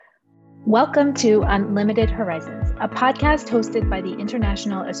Welcome to Unlimited Horizons, a podcast hosted by the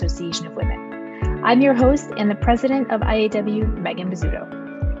International Association of Women. I'm your host and the president of IAW, Megan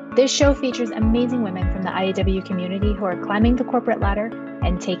Bizzuto. This show features amazing women from the IAW community who are climbing the corporate ladder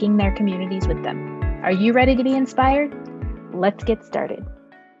and taking their communities with them. Are you ready to be inspired? Let's get started.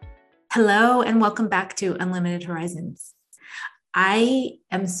 Hello, and welcome back to Unlimited Horizons. I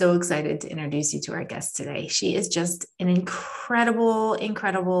am so excited to introduce you to our guest today. She is just an incredible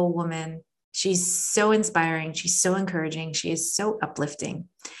woman. She's so inspiring. She's so encouraging. She is so uplifting.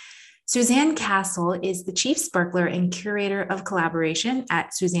 Suzanne Castle is the chief sparkler and curator of collaboration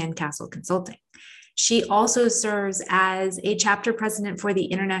at Suzanne Castle Consulting. She also serves as a chapter president for the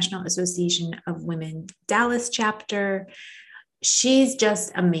International Association of Women Dallas chapter. She's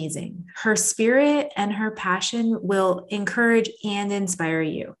just amazing. Her spirit and her passion will encourage and inspire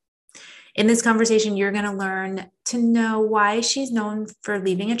you. In this conversation, you're going to learn to know why she's known for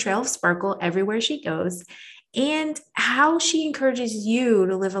leaving a trail of sparkle everywhere she goes and how she encourages you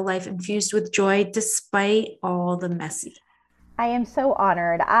to live a life infused with joy despite all the messy. I am so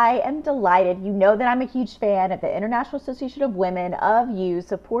honored. I am delighted. You know that I'm a huge fan of the International Association of Women, of you,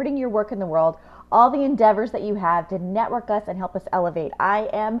 supporting your work in the world, all the endeavors that you have to network us and help us elevate. I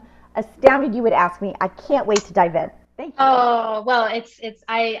am astounded you would ask me. I can't wait to dive in. Thank you. Oh, well,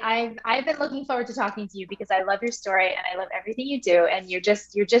 I've been looking forward to talking to you because I love your story and I love everything you do. And you're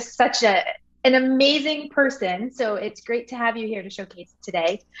just such an amazing person. So it's great to have you here to showcase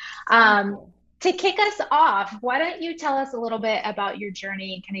today. To kick us off, why don't you tell us a little bit about your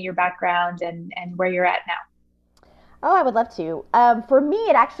journey and kind of your background and where you're at now? Oh, I would love to. For me,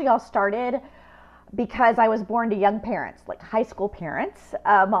 it actually all started because I was born to young parents, like high school parents,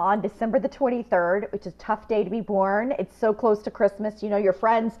 on December the 23rd, which is a tough day to be born. It's so close to Christmas. You know, your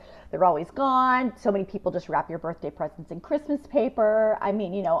friends, they're always gone. So many people just wrap your birthday presents in Christmas paper. I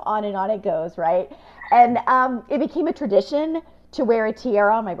mean, you know, on and on it goes, right? And it became a tradition to wear a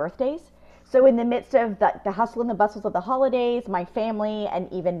tiara on my birthdays. So in the midst of the hustle and the bustles of the holidays, my family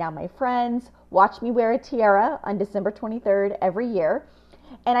and even now my friends watch me wear a tiara on December 23rd every year.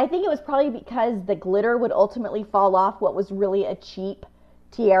 And I think it was probably because the glitter would ultimately fall off what was really a cheap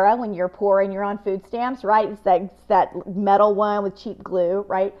tiara when you're poor and you're on food stamps, right? It's that metal one with cheap glue,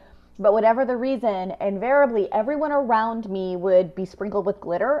 right? But whatever the reason, invariably everyone around me would be sprinkled with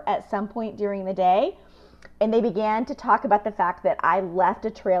glitter at some point during the day. And they began to talk about the fact that I left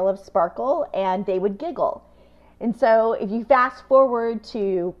a trail of sparkle and they would giggle. And so if you fast forward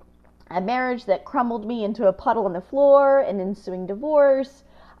to a marriage that crumbled me into a puddle on the floor, an ensuing divorce,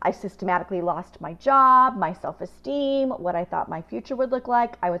 I systematically lost my job, my self-esteem, what I thought my future would look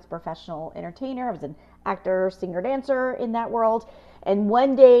like. I was a professional entertainer. I was an actor, singer, dancer in that world. And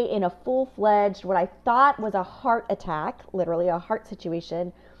one day in a full-fledged, what I thought was a heart attack, literally a heart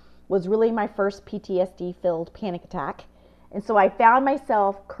situation, was really my first PTSD-filled panic attack. And so I found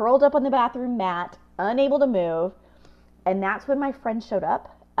myself curled up on the bathroom mat, unable to move. And that's when my friend showed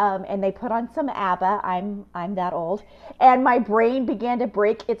up. And they put on some ABBA, I'm that old, and my brain began to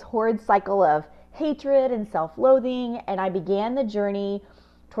break its horrid cycle of hatred and self-loathing, and I began the journey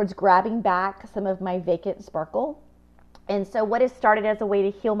towards grabbing back some of my vacant sparkle. And so what has started as a way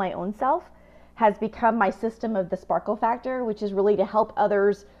to heal my own self has become my system of the Sparkle Factor, which is really to help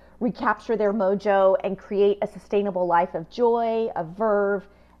others recapture their mojo and create a sustainable life of joy, of verve,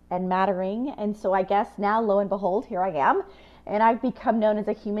 and mattering. And so I guess now, lo and behold, here I am. And I've become known as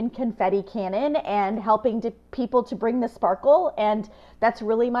a human confetti cannon and helping people to bring the sparkle. And that's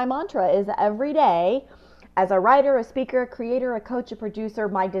really my mantra, is every day, as a writer, a speaker, a creator, a coach, a producer,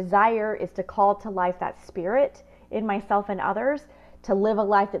 my desire is to call to life that spirit in myself and others, to live a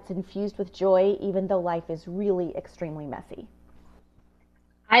life that's infused with joy, even though life is really extremely messy.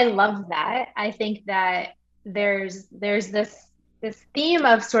 I love that. I think that there's this theme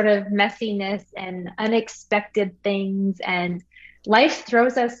of sort of messiness and unexpected things, and life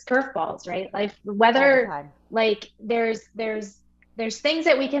throws us curveballs, right? Life, whether like there's things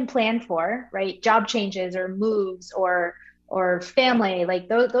that we can plan for, right? Job changes or moves or family, like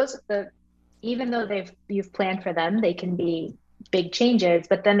those even though you've planned for them, they can be big changes,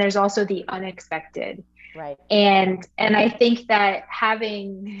 but then there's also the unexpected. Right. And I think that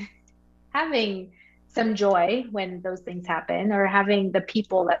having some joy when those things happen, or having the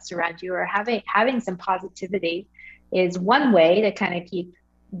people that surround you, or having some positivity is one way to kind of keep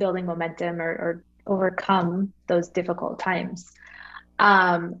building momentum or overcome those difficult times.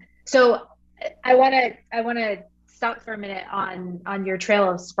 So I want to stop for a minute on your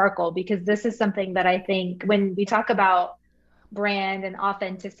trail of sparkle, because this is something that I think when we talk about brand and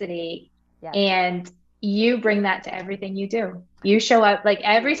authenticity, yes, and you bring that to everything you do. You show up like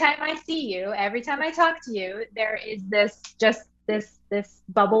every time I see you, every time I talk to you, there is this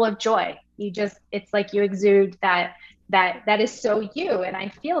bubble of joy. You just it's like you exude that is so you, and I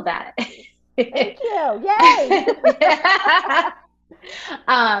feel that. Thank you. Yay.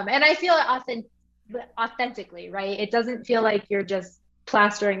 And I feel it authentically, right? It doesn't feel like you're just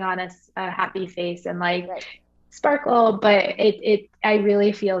plastering on a happy face and like Right. sparkle, but I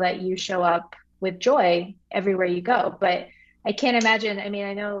really feel that you show up with joy everywhere you go. But I can't imagine. I mean,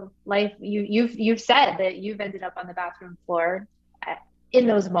 I know life. You've said that you've ended up on the bathroom floor uh, in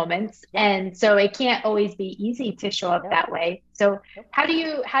those moments, Yeah. and so it can't always be easy to show up Nope. that way. So Nope. how do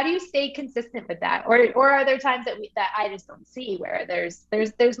you stay consistent with that, or are there times that I just don't see where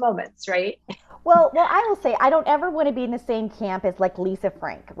there's moments, right? Well, I will say I don't ever want to be in the same camp as like Lisa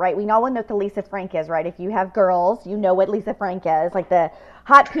Frank, right? We all know what the Lisa Frank is, right? If you have girls, you know what Lisa Frank is, like the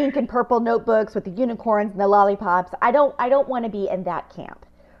hot pink and purple notebooks with the unicorns and the lollipops. I don't want to be in that camp.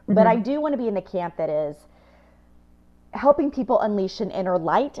 But I Hmm. do want to be in the camp that is helping people unleash an inner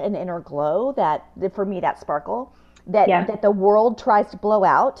light, an inner glow that for me that sparkle that Yeah. that the world tries to blow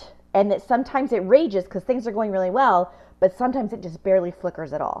out, and that sometimes it rages because things are going really well, but sometimes it just barely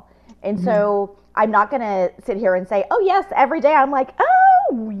flickers at all. And Hmm. so I'm not going to sit here and say, oh yes, every day I'm like,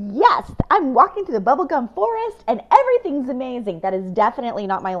 oh yes, I'm walking through the bubblegum forest and everything's amazing. That is definitely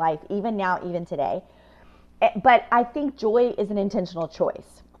not my life, even now, even today. But I think joy is an intentional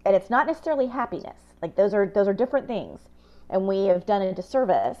choice, and it's not necessarily happiness. Like those are different things, and we have done a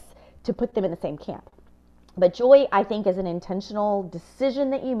disservice to put them in the same camp. But joy, I think, is an intentional decision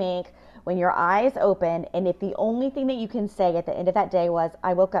that you make when your eyes open, and if the only thing that you can say at the end of that day was,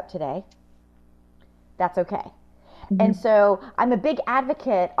 I woke up today, that's okay. And Hmm. so I'm a big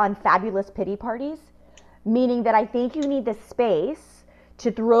advocate on fabulous pity parties, meaning that I think you need the space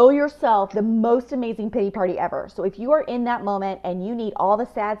to throw yourself the most amazing pity party ever. So if you are in that moment and you need all the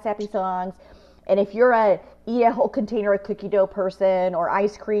sad, sappy songs, and if you're a eat a whole container of cookie dough person or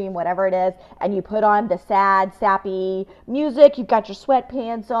ice cream, whatever it is, and you put on the sad, sappy music, you've got your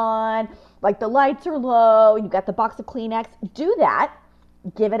sweatpants on, like the lights are low, and you've got the box of Kleenex, do that.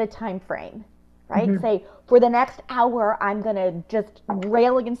 Give it a time frame, right? Hmm. Say, for the next hour, I'm going to just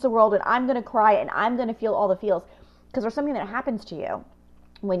rail against the world and I'm going to cry and I'm going to feel all the feels. Because there's something that happens to you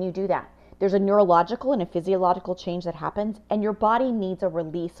when you do that. There's a neurological and a physiological change that happens, and your body needs a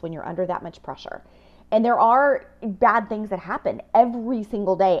release when you're under that much pressure. And there are bad things that happen every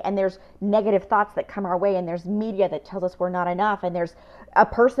single day, and there's negative thoughts that come our way, and there's media that tells us we're not enough, and there's a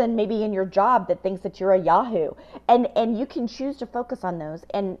person maybe in your job that thinks that you're a yahoo, and you can choose to focus on those,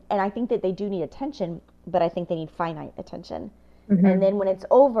 and I think that they do need attention, but I think they need finite attention. And Hmm. then when it's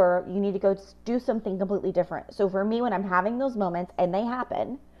over, you need to go do something completely different. So for me, when I'm having those moments, and they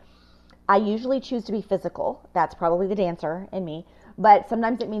happen, I usually choose to be physical. That's probably the dancer in me. But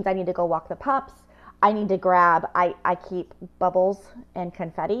sometimes it means I need to go walk the pups. I need to grab, I keep bubbles and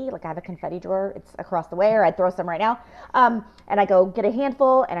confetti. Like I have a confetti drawer. It's across the way, or I'd throw some right now. And I go get a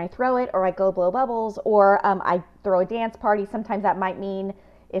handful and I throw it, or I go blow bubbles, or I throw a dance party. Sometimes that might mean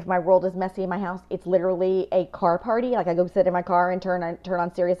if my world is messy in my house, it's literally a car party. Like I go sit in my car and turn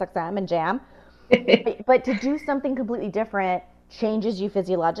on Sirius XM and jam. But to do something completely different changes you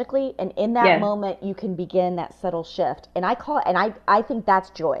physiologically, and in that Yeah. moment you can begin that subtle shift. And I call it, and I think that's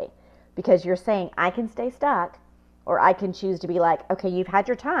joy, because you're saying I can stay stuck, or I can choose to be like, okay, you've had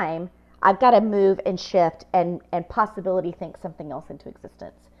your time, I've got to move and shift and possibility think something else into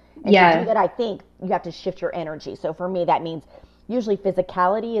existence. And to do Yeah. that, I think you have to shift your energy. So for me that means usually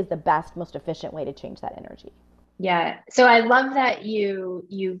physicality is the best, most efficient way to change that energy. Yeah. So I love that you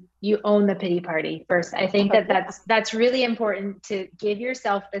own the pity party first. I think that Yeah. that's really important to give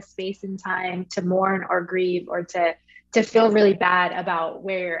yourself the space and time to mourn or grieve or to feel really bad about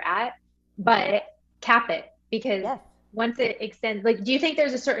where you're at, but cap it because Yes. once it extends, like, do you think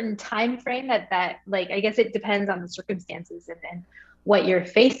there's a certain time frame that like I guess it depends on the circumstances and what you're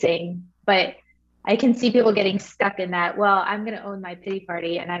facing, but I can see people getting stuck in that. Well, I'm going to own my pity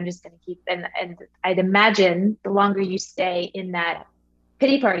party and I'm just going to keep, and I'd imagine the longer you stay in that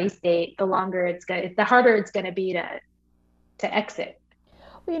pity party state, the longer the harder it's going to be to exit.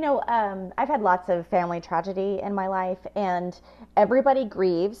 Well, I've had lots of family tragedy in my life, and everybody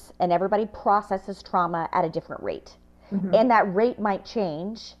grieves and everybody processes trauma at a different rate. Hmm. And that rate might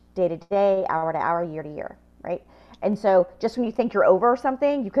change day to day, hour to hour, year to year, right? And so just when you think you're over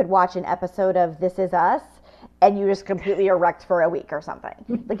something, you could watch an episode of This Is Us and you just completely erect for a week or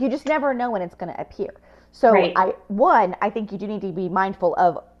something. Like you just never know when it's going to appear. So Right. I think you do need to be mindful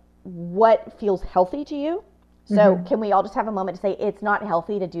of what feels healthy to you. So Hmm. can we all just have a moment to say it's not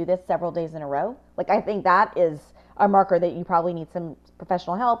healthy to do this several days in a row? Like, I think that is a marker that you probably need some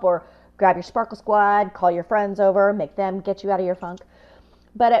professional help, or grab your Sparkle Squad, call your friends over, make them get you out of your funk.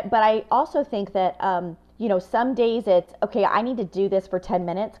 But I also think that, some days it's, okay, I need to do this for 10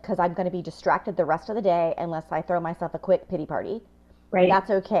 minutes because I'm going to be distracted the rest of the day unless I throw myself a quick pity party. Right.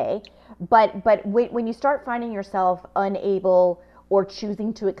 That's okay. But when you start finding yourself unable or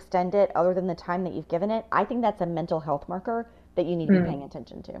choosing to extend it other than the time that you've given it, I think that's a mental health marker that you need to be paying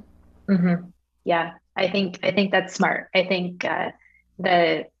attention to. Mm-hmm. Yeah, I think that's smart. I think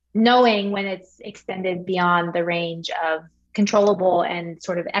the knowing when it's extended beyond the range of controllable and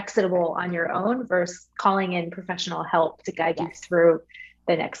sort of exitable on your own versus calling in professional help to guide you through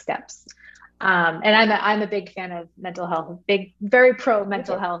the next steps. And I'm a big fan of mental health, very pro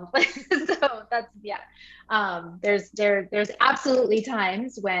mental health. So that's, there's absolutely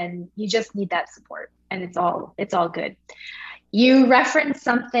times when you just need that support, and it's all good. You referenced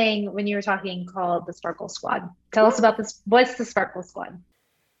something when you were talking called the Sparkle Squad. Tell us about this. What's the Sparkle Squad?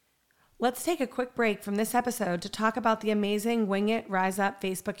 Let's take a quick break from this episode to talk about the amazing Wing It Rise Up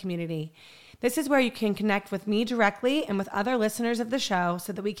Facebook community. This is where you can connect with me directly and with other listeners of the show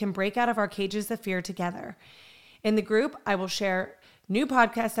so that we can break out of our cages of fear together. In the group, I will share new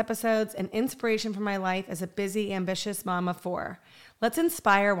podcast episodes and inspiration from my life as a busy, ambitious mom of 4. Let's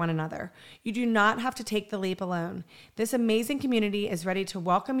inspire one another. You do not have to take the leap alone. This amazing community is ready to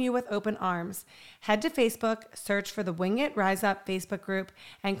welcome you with open arms. Head to Facebook, search for the Wing It Rise Up Facebook group,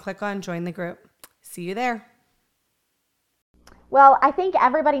 and click on Join the Group. See you there. Well, I think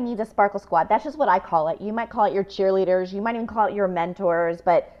everybody needs a Sparkle Squad. That's just what I call it. You might call it your cheerleaders. You might even call it your mentors,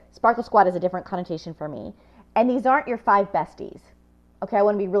 but Sparkle Squad is a different connotation for me. And these aren't your 5 besties. Okay, I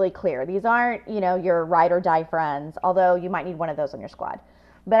want to be really clear. These aren't, your ride or die friends, although you might need one of those on your squad.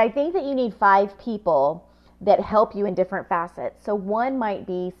 But I think that you need 5 people that help you in different facets. So one might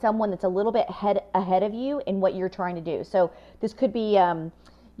be someone that's a little bit ahead of you in what you're trying to do. So this could be,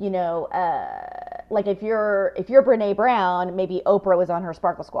 like if you're Brene Brown, maybe Oprah was on her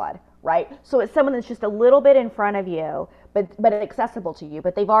Sparkle Squad, right? So it's someone that's just a little bit in front of you, but accessible to you.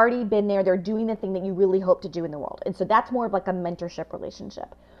 But they've already been there. They're doing the thing that you really hope to do in the world. And so that's more of like a mentorship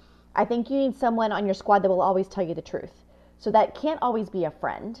relationship. I think you need someone on your squad that will always tell you the truth. So that can't always be a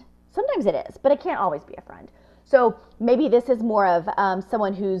friend. Sometimes it is, but it can't always be a friend. So maybe this is more of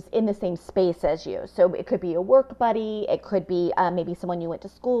someone who's in the same space as you. So it could be a work buddy. It could be maybe someone you went to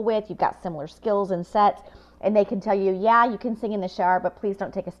school with. You've got similar skills and sets. And they can tell you, yeah, you can sing in the shower, but please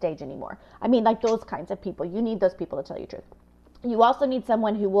don't take a stage anymore. I mean, like those kinds of people. You need those people to tell you the truth. You also need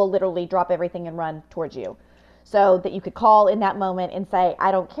someone who will literally drop everything and run towards you. So that you could call in that moment and say,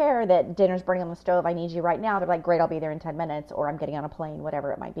 I don't care that dinner's burning on the stove. I need you right now. They're like, great, I'll be there in 10 minutes, or I'm getting on a plane,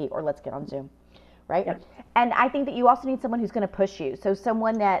 whatever it might be, or let's get on Zoom. Right? Yep. And I think that you also need someone who's going to push you. So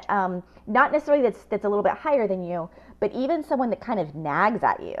someone that, not necessarily that's a little bit higher than you, but even someone that kind of nags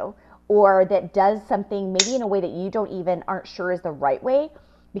at you, or that does something maybe in a way that you aren't sure is the right way,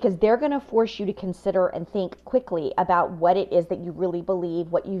 because they're going to force you to consider and think quickly about what it is that you really believe,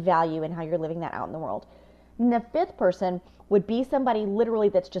 what you value, and how you're living that out in the world. And the 5th person would be somebody literally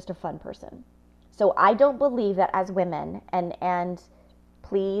that's just a fun person. So I don't believe that as women, and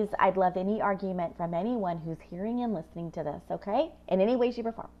please, I'd love any argument from anyone who's hearing and listening to this, okay? In any way, shape,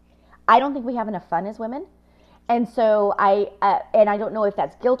 or form. I don't think we have enough fun as women. And so I don't know if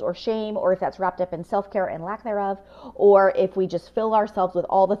that's guilt or shame, or if that's wrapped up in self-care and lack thereof, or if we just fill ourselves with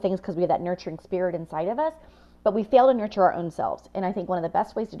all the things because we have that nurturing spirit inside of us, but we fail to nurture our own selves. And I think one of the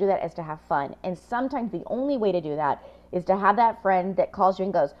best ways to do that is to have fun. And sometimes the only way to do that is to have that friend that calls you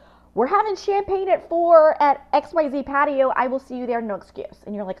and goes, we're having champagne at 4 at XYZ patio. I will see you there, no excuse.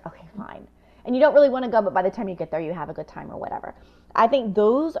 And you're like, okay, fine. And you don't really want to go, but by the time you get there, you have a good time or whatever. I think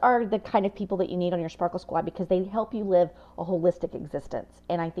those are the kind of people that you need on your Sparkle Squad, because they help you live a holistic existence.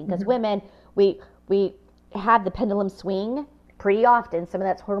 And I think as women, we have the pendulum swing pretty often. Some of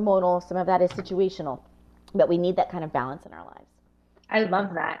that's hormonal, some of that is situational, but we need that kind of balance in our lives. I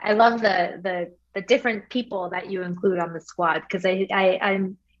love that. I love the different people that you include on the squad, because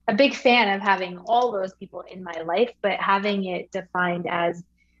I'm a big fan of having all those people in my life, but having it defined as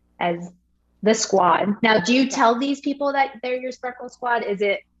the squad. Now, do you tell these people that they're your Sparkle Squad? Is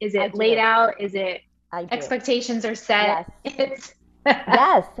it laid out? Is it expectations are set? Yes.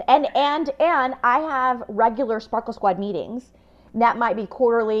 Yes. And I have regular Sparkle Squad meetings. That might be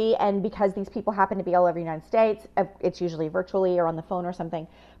quarterly, and because these people happen to be all over the United States, it's usually virtually or on the phone or something.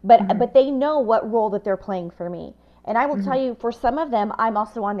 But they know what role that they're playing for me. And I will tell you, for some of them, I'm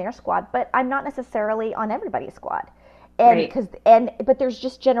also on their squad, but I'm not necessarily on everybody's squad. And Right. because but there's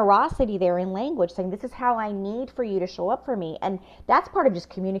just generosity there in language, saying this is how I need for you to show up for me. And that's part of just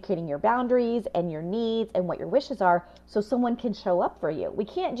communicating your boundaries and your needs and what your wishes are, so someone can show up for you. We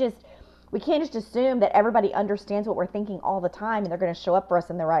can't just assume that everybody understands what we're thinking all the time and they're going to show up for us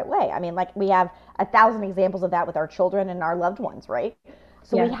in the right way. I mean, like, we have 1,000 examples of that with our children and our loved ones, right?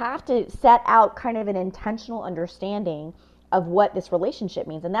 So we Yeah. have to set out kind of an intentional understanding of what this relationship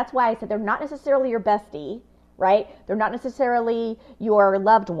means. And that's why I said they're not necessarily your bestie, right? They're not necessarily your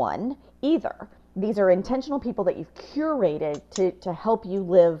loved one either. These are intentional people that you've curated to help you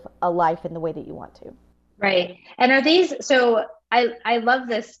live a life in the way that you want to. Right. And are these, so I love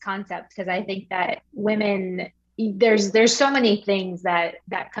this concept because I think that women, there's so many things that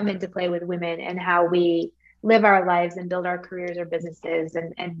come into play with women and how we live our lives and build our careers or businesses.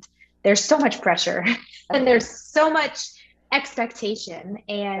 And there's so much pressure and there's so much expectation, Right.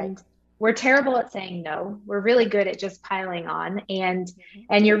 and we're terrible at saying no. We're really good at just piling on. And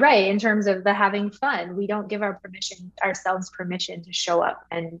you're right, in terms of the having fun, we don't give ourselves permission to show up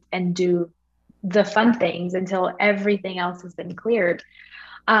and do the fun things until everything else has been cleared.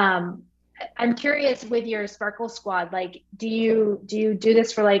 Um, I'm curious with your Sparkle Squad, like, do you do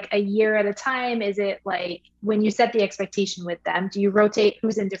this for like a year at a time? Is it like when you set the expectation with them, do you rotate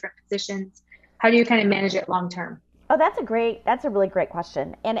who's in different positions? How do you kind of manage it long term? Oh, that's a really great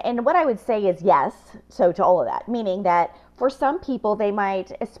question. And what I would say is yes, so to all of that, meaning that for some people they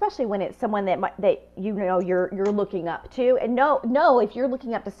might, especially when it's someone that you're looking up to, and no, if you're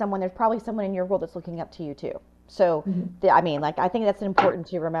looking up to someone, there's probably someone in your world that's looking up to you too. So, Mhm. I mean, like, I think that's important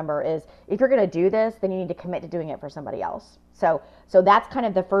to remember is if you're going to do this, then you need to commit to doing it for somebody else. So that's kind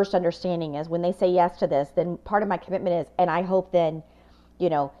of the first understanding is when they say yes to this, then part of my commitment is, and I hope then,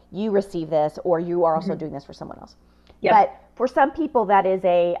 you receive this or you are also Mhm. doing this for someone else. Yep. But for some people, that is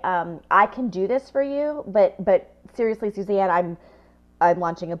I can do this for you, but seriously, Suzanne, I'm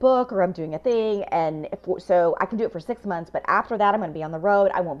launching a book or I'm doing a thing, and so I can do it for 6 months, but after that, I'm going to be on the road.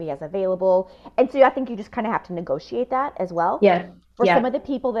 I won't be as available, and so I think you just kind of have to negotiate that as well. Yeah. For some Yeah. of the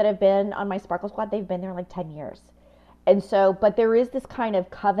people that have been on my Sparkle Squad, they've been there like 10 years, and so, but there is this kind of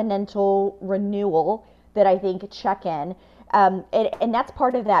covenantal renewal that I think check in, and that's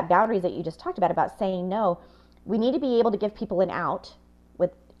part of that boundaries that you just talked about saying no. We need to be able to give people an out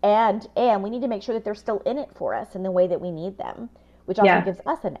with, and we need to make sure that they're still in it for us in the way that we need them, which also Yeah. gives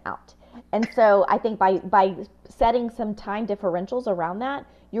us an out. And so I think by setting some time differentials around that,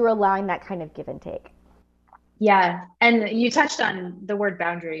 you're allowing that kind of give and take. Yeah. And you touched on the word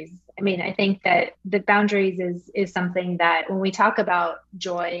boundaries. I mean, I think that the boundaries is something that when we talk about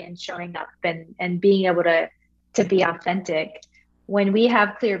joy and showing up and being able to be authentic, when we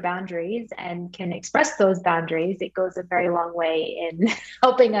have clear boundaries and can express those boundaries, it goes a very long way in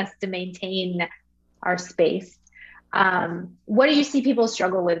helping us to maintain our space. What do you see people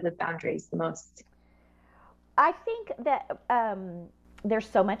struggle with boundaries the most? I think that there's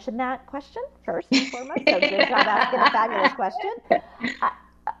so much in that question, first and foremost. So good job asking a fabulous question. I,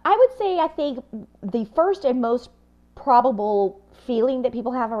 I would say I think the first and most probable feeling that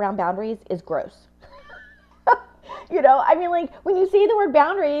people have around boundaries is gross. I mean, like, when you see the word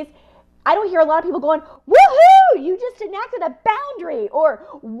boundaries, I don't hear a lot of people going, woohoo, you just enacted a boundary, or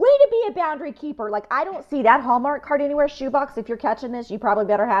way to be a boundary keeper. Like, I don't see that Hallmark card anywhere. Shoebox, if you're catching this, you probably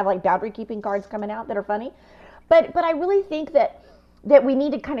better have like boundary keeping cards coming out that are funny. But I really think that we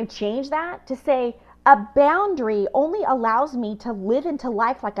need to kind of change that to say a boundary only allows me to live into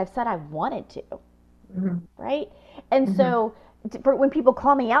life like I've said I wanted to, Mhm. right? And Mhm. so when people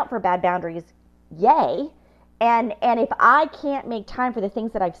call me out for bad boundaries, yay. And if I can't make time for the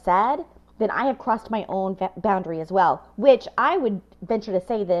things that I've said, then I have crossed my own boundary as well, which I would venture to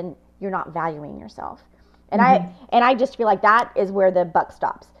say then you're not valuing yourself. And I Mhm. and I just feel like that is where the buck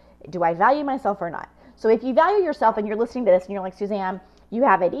stops. Do I value myself or not? So if you value yourself and you're listening to this and you're like, Suzanne, you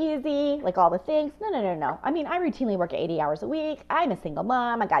have it easy, like all the things. No, no, no, no. I mean, I routinely work 80 hours a week. I'm a single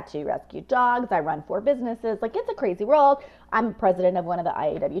mom. I got 2 rescue dogs. I run 4 businesses. Like, it's a crazy world. I'm president of one of the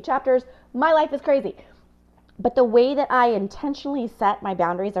IAW chapters. My life is crazy. But the way that I intentionally set my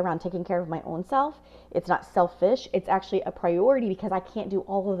boundaries around taking care of my own self, it's not selfish. It's actually a priority because I can't do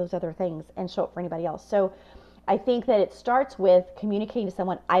all of those other things and show up for anybody else. So I think that it starts with communicating to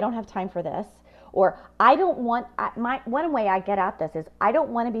someone, I don't have time for this. Or I don't want, one way I get at this is I don't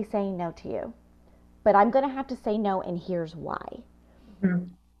want to be saying no to you, but I'm going to have to say no, and here's why. Mhm.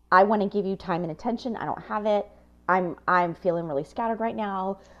 I want to give you time and attention. I don't have it. I'm feeling really scattered right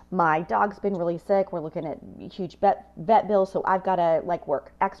now. My dog's been really sick. We're looking at huge vet bills, so I've got to like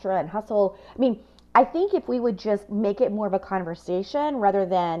work extra and hustle. I mean, I think if we would just make it more of a conversation rather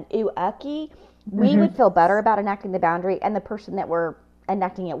than ew ucky, we would feel better about enacting the boundary, and the person that we're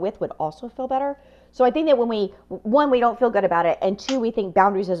enacting it with would also feel better. So I think that when we don't feel good about it, and two, we think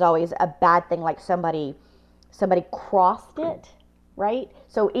boundaries is always a bad thing, like somebody crossed it, right?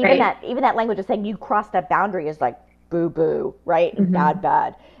 So even that language of saying you crossed that boundary is like boo boo, right? And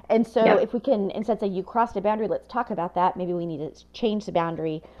bad. And so if we can instead say you crossed a boundary, let's talk about that. Maybe we need to change the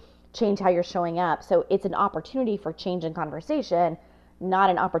boundary, change how you're showing up. So it's an opportunity for change in conversation, not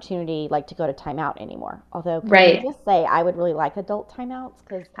an opportunity like to go to timeout anymore. Although, can I just say, I would really like adult timeouts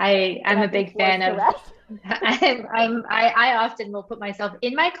because I'm a big fan of. I often will put myself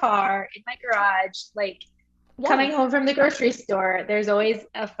in my car, in my garage, like coming home from the grocery store. There's always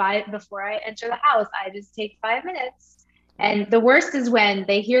a 5 before I enter the house. I just take 5 minutes. And the worst is when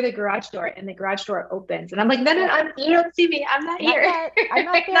they hear the garage door and the garage door opens, and I'm like, no, you don't see me. I'm not here. I'm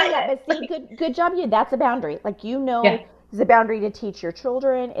not there yet. But see, good job, you. That's a boundary. Like it's a boundary to teach your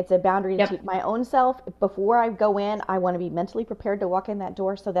children. It's a boundary to teach my own self. Before I go in, I want to be mentally prepared to walk in that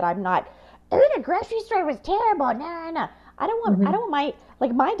door so that I'm not, oh, the grocery store was terrible. No. I don't want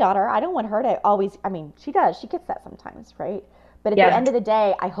my daughter, I don't want her to always, I mean, she does. She gets that sometimes, right? But at the end of the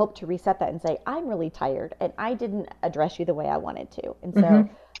day, I hope to reset that and say, I'm really tired and I didn't address you the way I wanted to. And so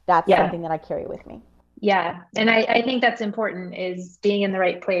that's something that I carry with me. Yeah. And I think that's important, is being in the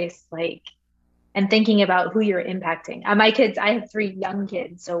right place, like, and thinking about who you're impacting. My kids, I have 3 young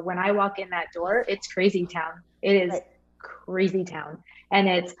kids. So when I walk in that door, it's crazy town. It is crazy town. And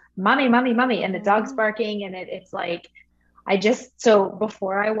it's mommy, mommy, mommy. And the dog's barking. And it's like, so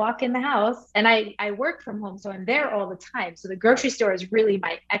before I walk in the house, and I work from home, so I'm there all the time. So the grocery store is really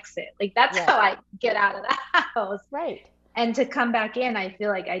my exit. Like that's how I get out of the house. Right. And to come back in, I feel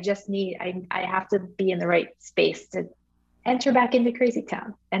like I have to be in the right space to enter back into crazy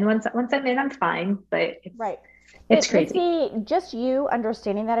town. And once I'm in, I'm fine, but it's crazy. See, just you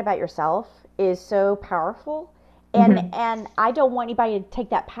understanding that about yourself is so powerful. And I don't want anybody to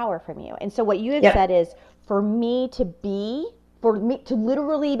take that power from you. And so what you have said is, for me to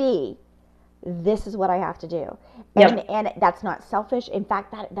literally be, this is what I have to do. And that's not selfish. In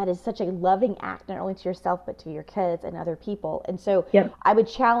fact, that is such a loving act, not only to yourself, but to your kids and other people. And so I would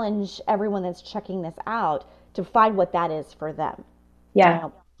challenge everyone that's checking this out to find what that is for them.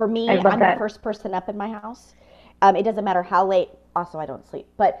 For me, I'm the first person up in my house. It doesn't matter how late, also I don't sleep,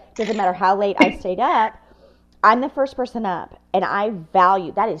 but it doesn't matter how late I stayed up. I'm the first person up, and I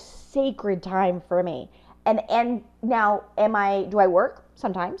value, that is sacred time for me. And now, do I work?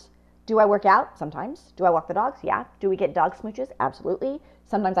 Sometimes. Do I work out? Sometimes. Do I walk the dogs? Yeah. Do we get dog smooches? Absolutely.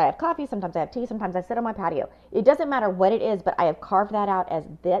 Sometimes I have coffee, sometimes I have tea, sometimes I sit on my patio. It doesn't matter what it is, but I have carved that out as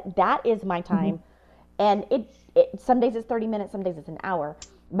that is my time. And some days it's 30 minutes, some days it's an hour,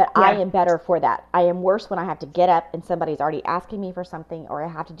 but I am better for that. I am worse when I have to get up and somebody's already asking me for something, or I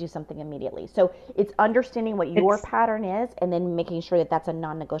have to do something immediately. So it's understanding what your pattern is, and then making sure that that's a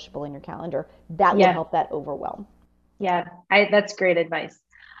non-negotiable in your calendar. That will help that overwhelm. Yeah, that's great advice.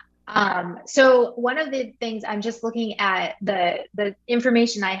 So one of the things, I'm just looking at the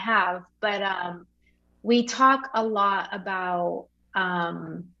information I have, but we talk a lot about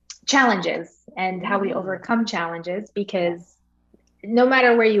challenges and how we overcome challenges, because no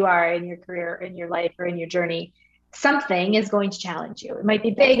matter where you are in your career, in your life, or in your journey, something is going to challenge you. It might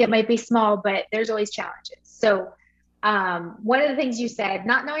be big, it might be small, but there's always challenges. So one of the things you said,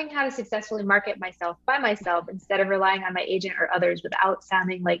 not knowing how to successfully market myself by myself instead of relying on my agent or others without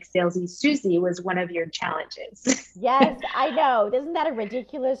sounding like salesy Susie, was one of your challenges. Yes, I know. Isn't that a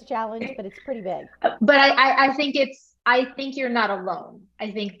ridiculous challenge? But it's pretty big. But I think you're not alone.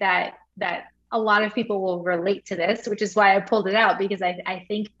 I think that a lot of people will relate to this, which is why I pulled it out, because I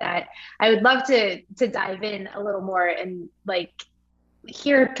think that I would love to dive in a little more and like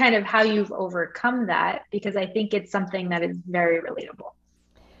hear kind of how you've overcome that, because I think it's something that is very relatable.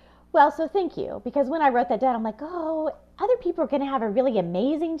 Well, so thank you, because when I wrote that down, I'm like, oh, other people are going to have a really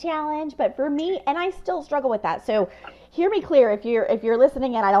amazing challenge, but for me, and I still struggle with that. So hear me clear, if you're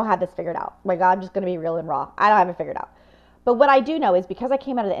listening and I don't have this figured out. My God, I'm just going to be real and raw. I don't have it figured out. But what I do know is, because I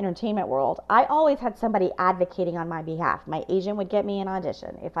came out of the entertainment world, I always had somebody advocating on my behalf. My agent would get me an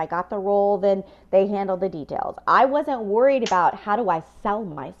audition. If I got the role, then they handled the details. I wasn't worried about how do I sell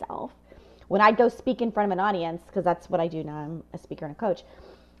myself. When I'd go speak in front of an audience, because that's what I do now, I'm a speaker and a coach,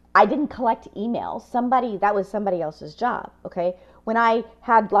 I didn't collect emails. That was somebody else's job, okay? When I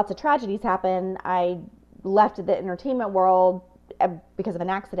had lots of tragedies happen, I left the entertainment world because of an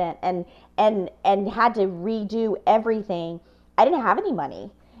accident and had to redo everything. I didn't have any money.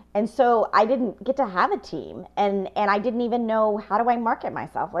 And so I didn't get to have a team, and I didn't even know, how do I market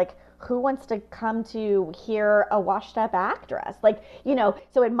myself? Like, who wants to come to hear a washed up actress? Like, you know,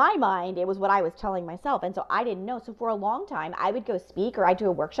 so in my mind, it was what I was telling myself. And so I didn't know. So for a long time, I would go speak or I'd do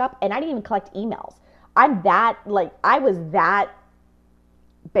a workshop and I didn't even collect emails. I was that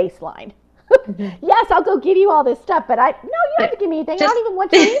baseline. Yes, I'll go give you all this stuff, but you don't have to give me anything. I don't even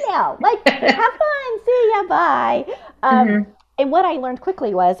want your email. Like, have fun. See ya. Bye. And what I learned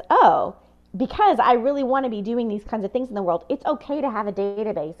quickly was, because I really want to be doing these kinds of things in the world, it's okay to have a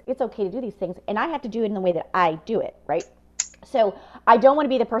database. It's okay to do these things. And I have to do it in the way that I do it, right? So I don't want to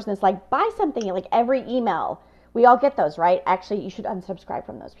be the person that's like, buy something, like every email. We all get those, right? Actually, you should unsubscribe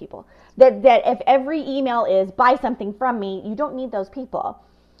from those people. That if every email is buy something from me, you don't need those people.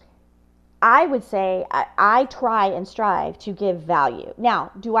 I would say I try and strive to give value.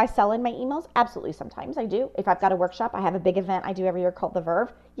 Now, do I sell in my emails? Absolutely. Sometimes I do. If I've got a workshop, I have a big event I do every year called The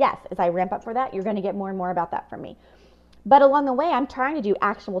Verve. Yes, as I ramp up for that, you're going to get more and more about that from me. But along the way, I'm trying to do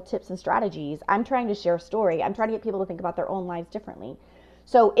actionable tips and strategies. I'm trying to share a story. I'm trying to get people to think about their own lives differently.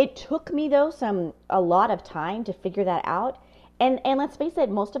 So it took me, though, a lot of time to figure that out. And let's face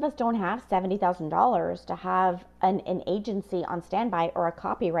it, most of us don't have $70,000 to have an agency on standby or a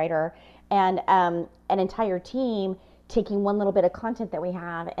copywriter and an entire team taking one little bit of content that we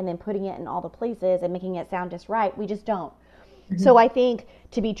have and then putting it in all the places and making it sound just right. We just don't. So I think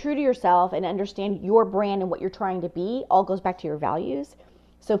to be true to yourself and understand your brand and what you're trying to be all goes back to your values.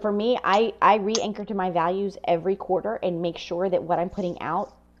 So for me, I re-anchor to my values every quarter and make sure that what I'm putting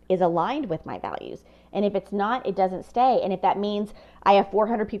out is aligned with my values. And if it's not, it doesn't stay. And if that means I have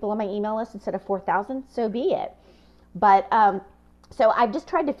 400 people on my email list instead of 4,000, so be it. But so I've just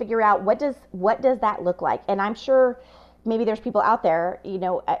tried to figure out what does that look like. And I'm sure maybe there's people out there, you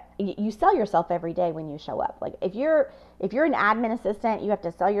know, you sell yourself every day when you show up. Like if you're an admin assistant, you have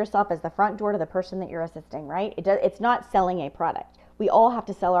to sell yourself as the front door to the person that you're assisting, right? It's not selling a product. We all have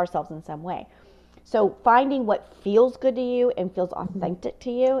to sell ourselves in some way. So finding what feels good to you and feels authentic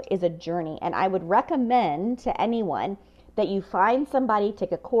to you is a journey. And I would recommend to anyone that you find somebody,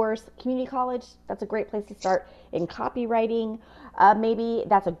 take a course, community college, that's a great place to start, in copywriting. Maybe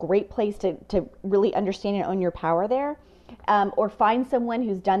that's a great place to really understand and own your power there. Or find someone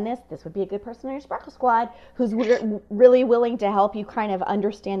who's done this. This would be a good person on your Sparkle Squad who's really willing to help you kind of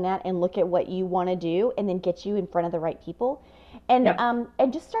understand that and look at what you want to do and then get you in front of the right people. And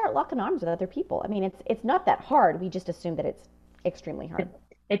and just start locking arms with other people. I mean, it's not that hard. We just assume that it's extremely hard.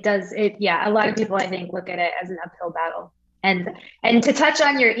 It does. A lot of people, I think, look at it as an uphill battle. And to touch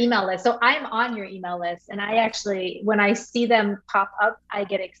on your email list, so I'm on your email list, and I actually, when I see them pop up, I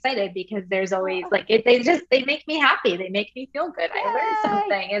get excited because there's always like they make me happy. They make me feel good. Yay! I learned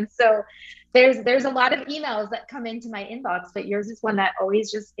something, and so there's a lot of emails that come into my inbox, but yours is one that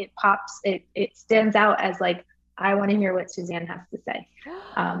always just it pops. It stands out as like, I want to hear what Suzanne has to say.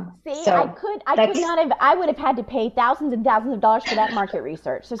 See, I would have had to pay thousands and thousands of dollars for that market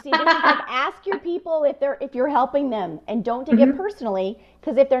research. So see, this is like, ask your people if you're helping them, and don't take it personally,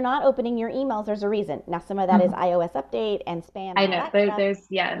 because if they're not opening your emails, there's a reason. Now, some of that is iOS update and spam. I know there's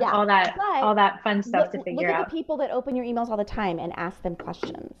all that fun stuff to figure out. Look at the people that open your emails all the time and ask them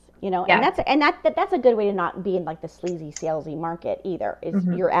questions. You know, and that's a good way to not be in like the sleazy, salesy market either. Is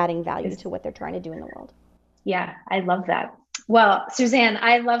you're adding value to what they're trying to do in the world. Yeah, I love that. Well, Suzanne,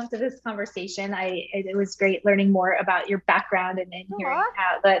 I loved this conversation. It was great learning more about your background and hearing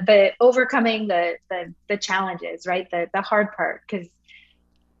how the overcoming the challenges, right? The hard part. Because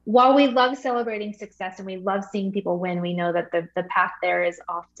while we love celebrating success and we love seeing people win, we know that the path there is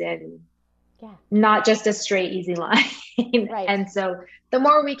often not just a straight, easy line. Right. And so the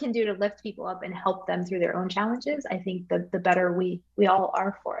more we can do to lift people up and help them through their own challenges, I think the better we all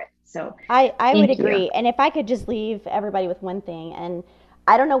are for it. So I would agree. And if I could just leave everybody with one thing, and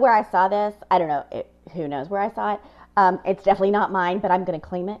I don't know where I saw this. I don't know. Who knows where I saw it? It's definitely not mine, but I'm going to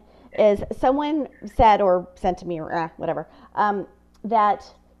claim it. Is someone said or sent to me or whatever, that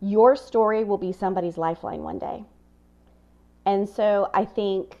your story will be somebody's lifeline one day. And so I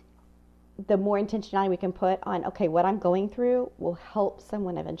think the more intentionality we can put on, okay, what I'm going through will help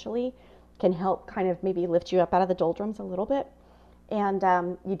someone eventually, can help kind of maybe lift you up out of the doldrums a little bit. And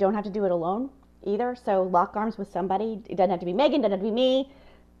you don't have to do it alone either. So lock arms with somebody. It doesn't have to be Megan, doesn't have to be me.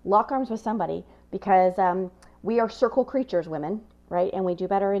 Lock arms with somebody, because we are circle creatures, women, right? And we do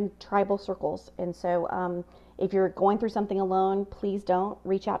better in tribal circles. And so if you're going through something alone, please don't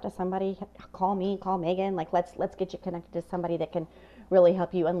reach out to somebody. Call me, call Megan. Like let's get you connected to somebody that can really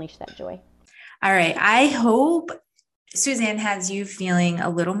help you unleash that joy. All right. I hope Suzanne has you feeling a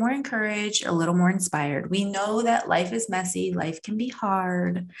little more encouraged, a little more inspired. We know that life is messy. Life can be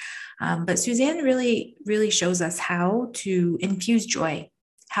hard. But Suzanne really, really shows us how to infuse joy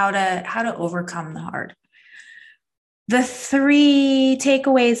how to overcome the hard. The 3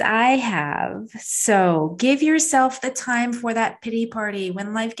 takeaways I have. So give yourself the time for that pity party.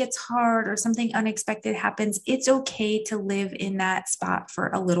 When life gets hard or something unexpected happens, it's okay to live in that spot for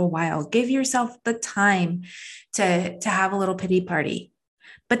a little while. Give yourself the time to have a little pity party.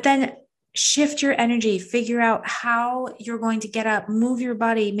 But then shift your energy, figure out how you're going to get up, move your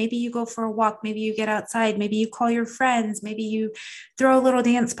body. Maybe you go for a walk, maybe you get outside, maybe you call your friends, maybe you throw a little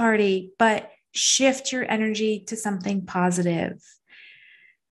dance party, but shift your energy to something positive.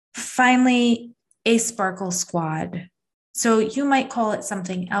 Finally, a sparkle squad. So you might call it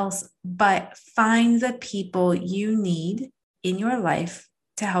something else, but find the people you need in your life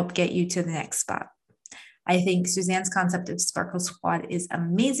to help get you to the next spot. I think Suzanne's concept of sparkle squad is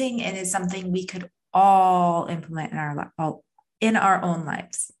amazing and is something we could all implement in our own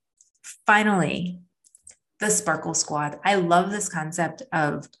lives. Finally, the sparkle squad. I love this concept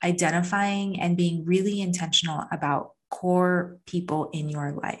of identifying and being really intentional about core people in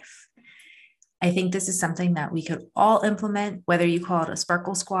your life. I think this is something that we could all implement, whether you call it a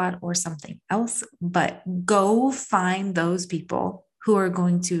sparkle squad or something else, but go find those people who are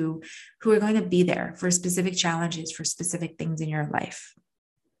going to be there for specific challenges, for specific things in your life.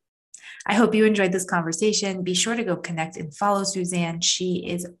 I hope you enjoyed this conversation. Be sure to go connect and follow Suzanne. She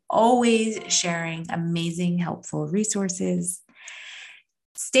is always sharing amazing, helpful resources.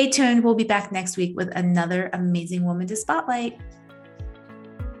 Stay tuned. We'll be back next week with another amazing woman to spotlight.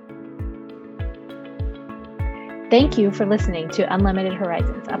 Thank you for listening to Unlimited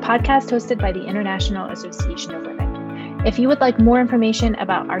Horizons, a podcast hosted by the International Association of Women. If you would like more information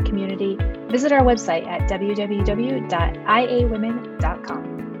about our community, visit our website at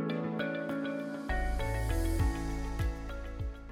www.iawomen.com.